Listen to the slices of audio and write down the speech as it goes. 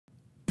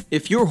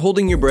If you're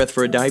holding your breath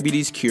for a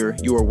diabetes cure,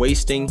 you are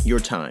wasting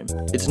your time.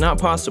 It's not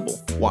possible.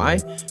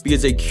 Why?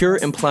 Because a cure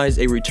implies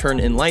a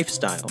return in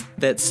lifestyle.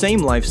 That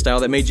same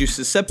lifestyle that made you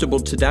susceptible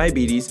to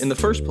diabetes in the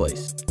first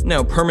place.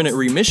 Now, permanent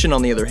remission,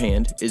 on the other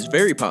hand, is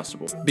very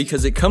possible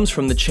because it comes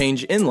from the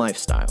change in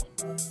lifestyle.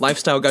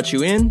 Lifestyle got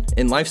you in,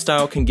 and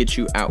lifestyle can get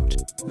you out.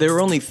 There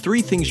are only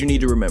 3 things you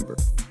need to remember.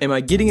 Am I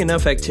getting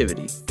enough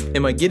activity?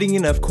 Am I getting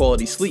enough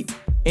quality sleep?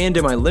 And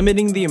am I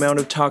limiting the amount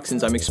of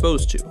toxins I'm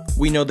exposed to?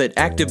 We know that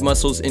active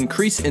muscles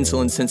increase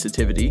insulin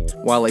sensitivity,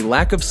 while a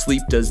lack of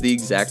sleep does the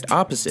exact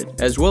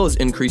opposite, as well as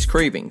increase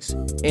cravings.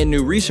 And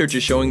new research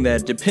is showing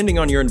that depending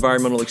on your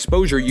environmental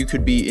exposure, you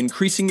could be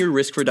increasing your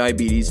risk for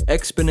diabetes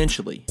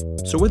exponentially.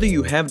 So whether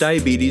you have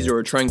diabetes or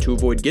are trying to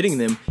avoid getting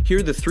them, here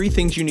are the 3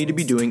 things you need to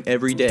be doing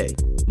every day.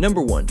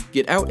 Number 1,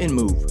 get out and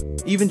move.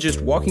 Even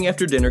just walking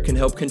after dinner can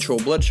help control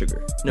blood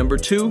sugar. Number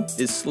 2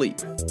 is sleep.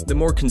 The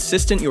more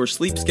consistent your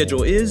sleep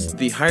schedule is,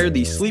 the higher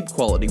the sleep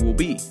quality will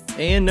be.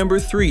 And number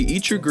 3,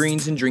 eat your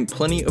greens and drink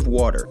plenty of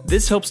water.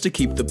 This helps to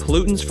keep the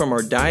pollutants from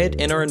our diet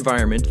and our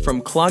environment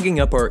from clogging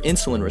up our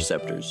insulin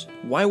receptors.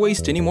 Why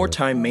waste any more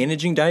time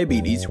managing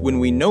diabetes when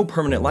we know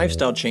permanent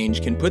lifestyle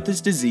change can put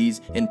this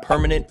disease in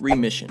permanent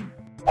remission?